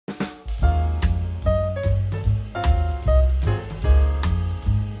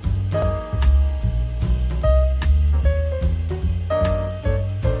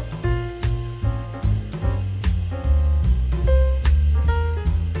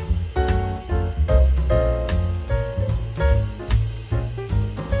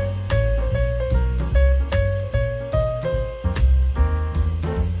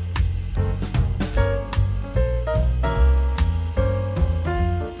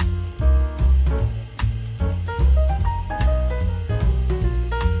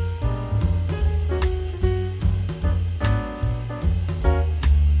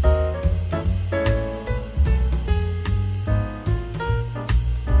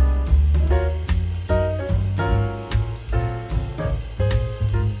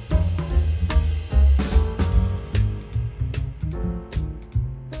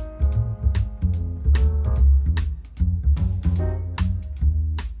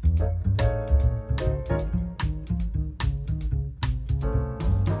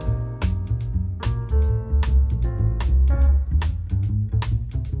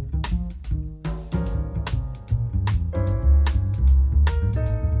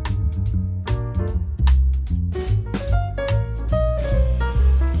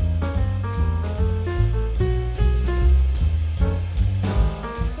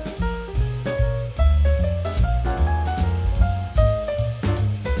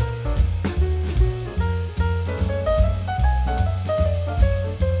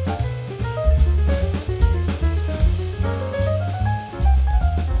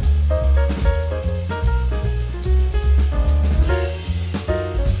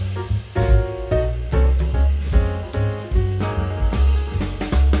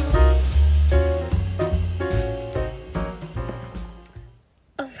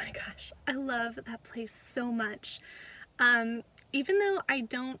place so much. Even though I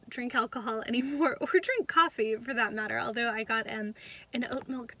don't drink alcohol anymore, or drink coffee for that matter, although I got an oat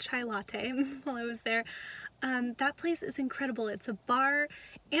milk chai latte while I was there, that place is incredible. It's a bar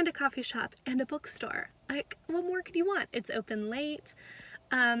and a coffee shop and a bookstore. Like, what more could you want? It's open late.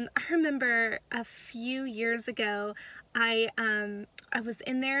 I remember a few years ago, I was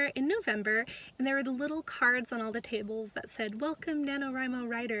in there in November, and there were the little cards on all the tables that said, "Welcome NaNoWriMo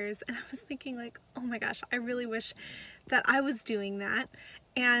writers," and I was thinking like, oh my gosh, I really wish that I was doing that.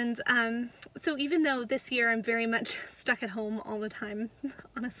 And so even though this year I'm very much stuck at home all the time,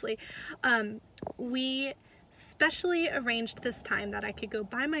 honestly, we specially arranged this time that I could go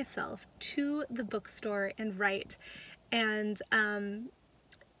by myself to the bookstore and write, and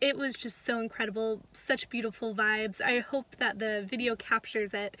it was just so incredible, such beautiful vibes. I hope that the video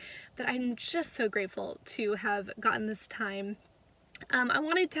captures it, but I'm just so grateful to have gotten this time. I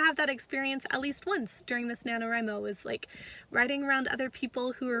wanted to have that experience at least once during this NaNoWriMo, was like writing around other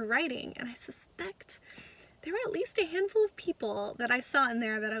people who were writing, and I suspect there were at least a handful of people that I saw in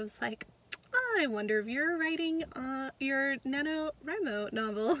there that I was like, I wonder if you're writing your NaNoWriMo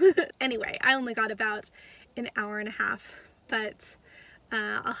novel. Anyway, I only got about an hour and a half, but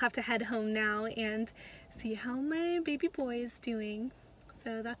I'll have to head home now and see how my baby boy is doing.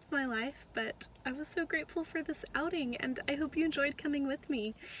 So that's my life, but I was so grateful for this outing, and I hope you enjoyed coming with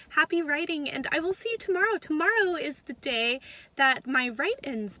me. Happy writing, and I will see you tomorrow. Tomorrow is the day that my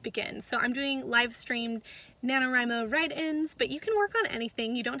write-ins begin. So I'm doing live streamed NaNoWriMo write-ins, but you can work on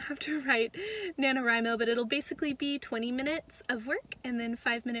anything. You don't have to write NaNoWriMo, but it'll basically be 20 minutes of work and then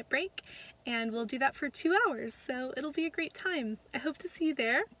 5-minute break, and we'll do that for 2 hours. So it'll be a great time. I hope to see you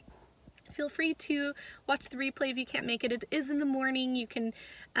there. Feel free to watch the replay if you can't make it. It is in the morning. You can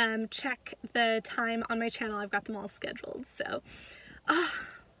check the time on my channel. I've got them all scheduled. So,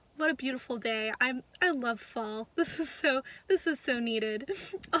 what a beautiful day. I love fall. This was so needed.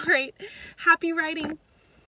 All right, happy writing.